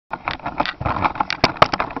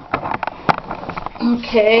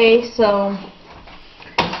Okay, so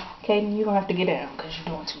Kaidyn, you're gonna have to get down because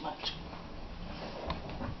you're doing too much.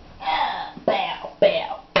 Bow,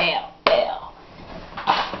 bow, bow, bow.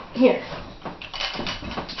 Here.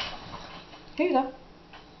 Here you go.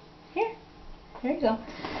 Here you go.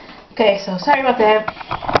 Okay, so sorry about that.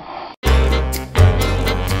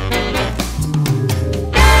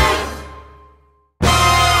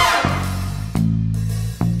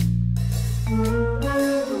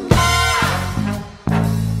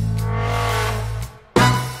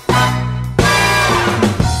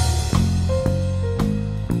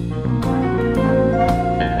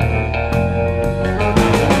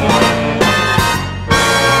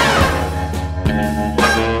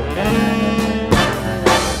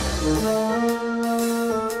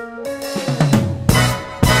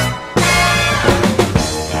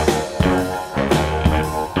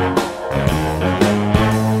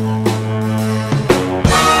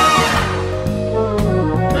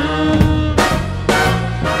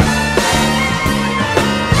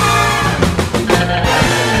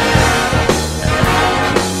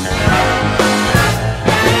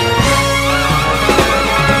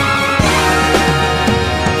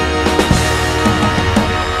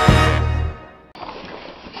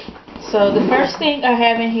 So the first thing I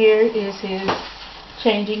have in here is his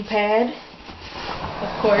changing pad.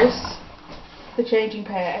 Of course, the changing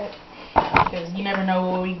pad, because you never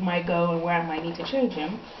know where we might go and where I might need to change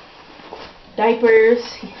him. Diapers,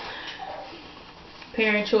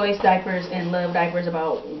 parent choice diapers and love diapers,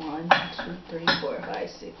 about 1, 2, 3, 4, 5,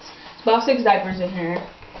 6. It's about 6 diapers in here.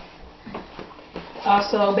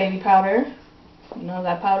 Also baby powder. You know, I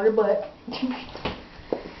got powder butt.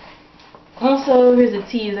 Also, here's a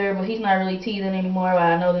teether, but he's not really teething anymore. But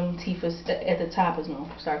I know them teethers at the top is going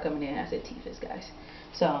to start coming in. I said teethers, guys.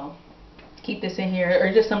 So, keep this in here,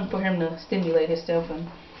 or just something for him to stimulate himself and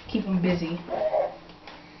keep him busy.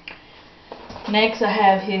 Next, I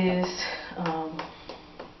have his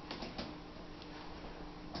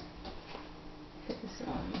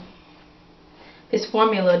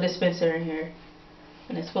formula dispenser in here,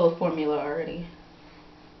 and it's full of formula already,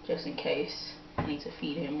 just in case I need to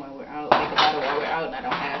feed him while we're out, make a bottle while we're out and I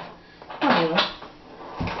don't have formula,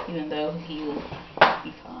 even though he will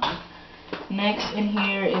be fine. Next in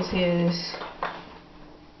here is his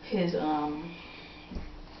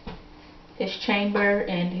chamber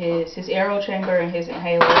and his aero chamber and his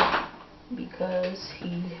inhaler, because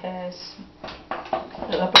he has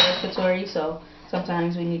an upper respiratory, so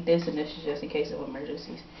sometimes we need this, and this is just in case of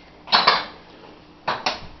emergencies.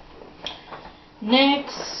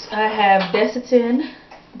 Next, I have Desitin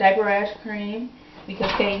diaper rash cream, because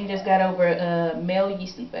Kaidyn just got over a male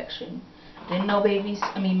yeast infection. Didn't know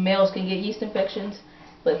males can get yeast infections,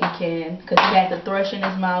 but he can, because he had the thrush in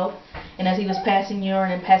his mouth, and as he was passing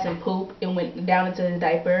urine and passing poop, it went down into his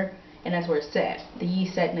diaper, and that's where it sat. The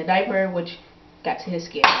yeast sat in the diaper, which got to his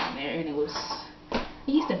skin down there, and it was a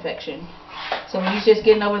yeast infection. So he's just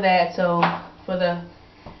getting over that. So for the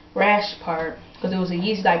rash part, because it was a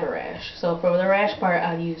yeast diaper rash, so for the rash part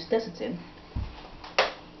I'll use Desitin.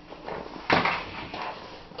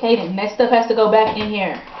 Kaidyn, that stuff has to go back in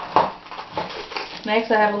here. Next,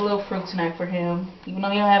 I have a little fruit snack for him. Even though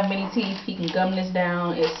he don't have many teeth, he can gum this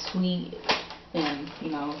down. It's sweet, and you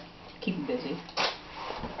know, keep him busy,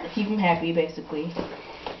 or keep him happy, basically.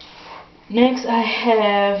 Next, I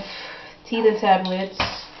have teething tablets.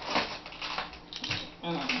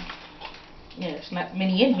 Yeah, there's not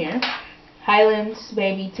many in here. Highlands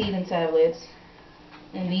baby teething tablets,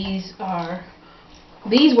 and these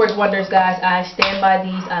work wonders, guys. I stand by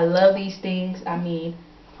these. I love these things. I mean,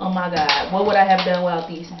 oh my God, what would I have done without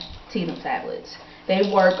these teething tablets?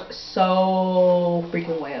 They work so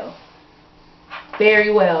freaking well,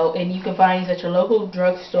 very well, and you can find these at your local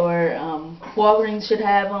drugstore. Walgreens should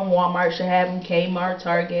have them, Walmart should have them, Kmart,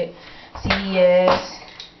 Target, CVS,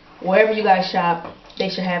 wherever you guys shop, they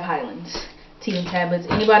should have Highlands teething tablets.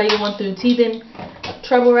 Anybody going through teething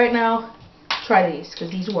trouble right now, try these,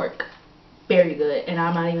 because these work very good, and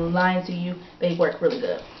I'm not even lying to you, they work really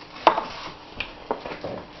good.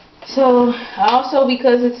 So also,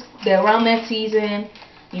 because they're around that season,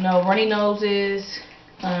 you know, runny noses,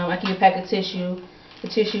 I keep a pack of tissue. The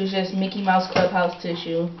tissue is just Mickey Mouse Clubhouse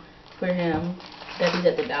tissue for him. That is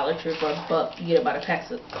at the Dollar Tree for $1. You get about a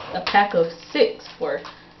pack of 6 for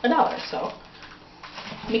 $1. So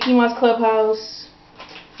Mickey Mouse Clubhouse,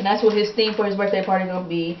 and that's what his theme for his birthday party gonna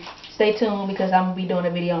be. Stay tuned, because I'm gonna be doing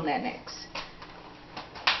a video on that next.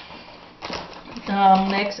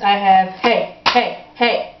 Next I have hey,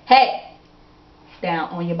 down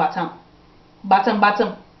on your bottom.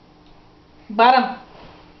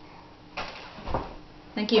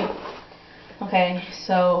 Thank you. Okay,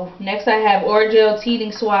 so next I have Orajel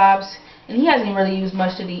teething swabs, and he hasn't really used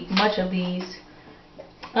much of these.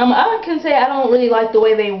 I can say I don't really like the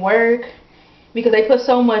way they work because they put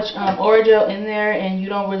so much Orajel in there, and you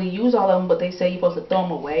don't really use all of them. But they say you're supposed to throw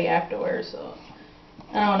them away afterwards. So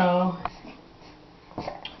I don't know.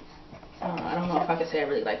 I don't know if I can say I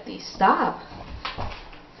really like these. Stop.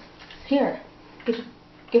 Here,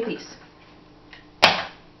 get these.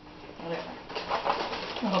 Whatever.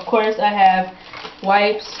 Of course, I have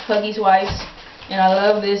wipes, Huggies wipes, and I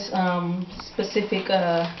love this specific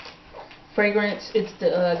fragrance. It's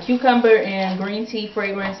the cucumber and green tea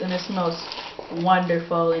fragrance, and it smells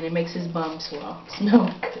wonderful, and it makes his bum smell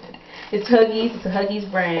good. It's Huggies. It's a Huggies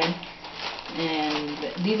brand, and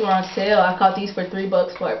these were on sale. I caught these for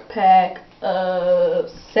 $3 for a pack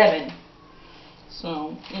of 7.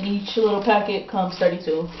 So in each little packet comes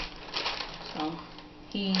 32. So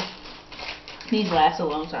these last a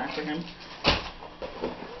long time for him.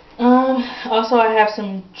 Also, I have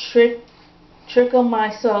some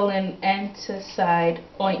trichomycin anticide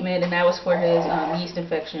ointment, and that was for his yeast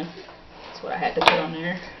infection. That's what I had to put on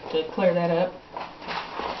there to clear that up.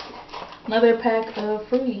 Another pack of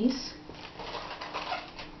Fruities.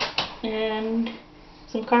 And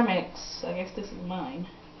some Carmex. I guess this is mine.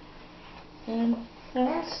 And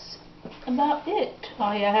that's about it.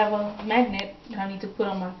 Oh yeah, I have a magnet that I need to put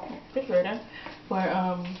on my refrigerator for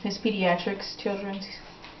his pediatrics, children's,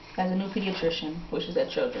 as a new pediatrician, which is at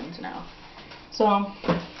Children's now. So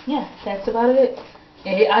yeah, that's about it.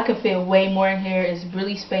 I can fit way more in here. It's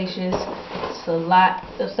really spacious. It's a lot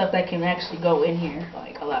of stuff that can actually go in here,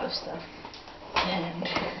 like a lot of stuff. And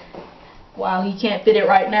while he can't fit it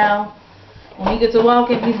right now, when he gets to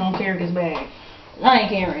walking, he's gonna carry this bag. I ain't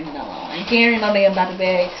carrying no. I ain't carrying no damn Dr.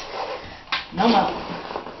 bags. No more.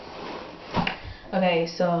 Okay,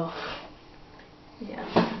 so yeah.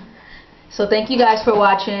 So thank you guys for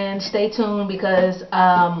watching. Stay tuned because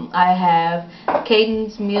I have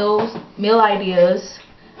Kaidyn's meal ideas,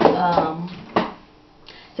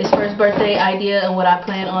 his first birthday idea, and what I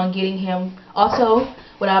plan on getting him. Also,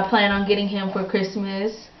 what I plan on getting him for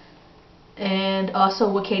Christmas, and also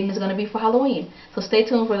what Kaidyn is going to be for Halloween. So stay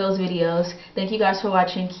tuned for those videos. Thank you guys for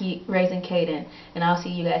watching. Keep raising Kaidyn, and I'll see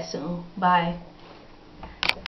you guys soon. Bye.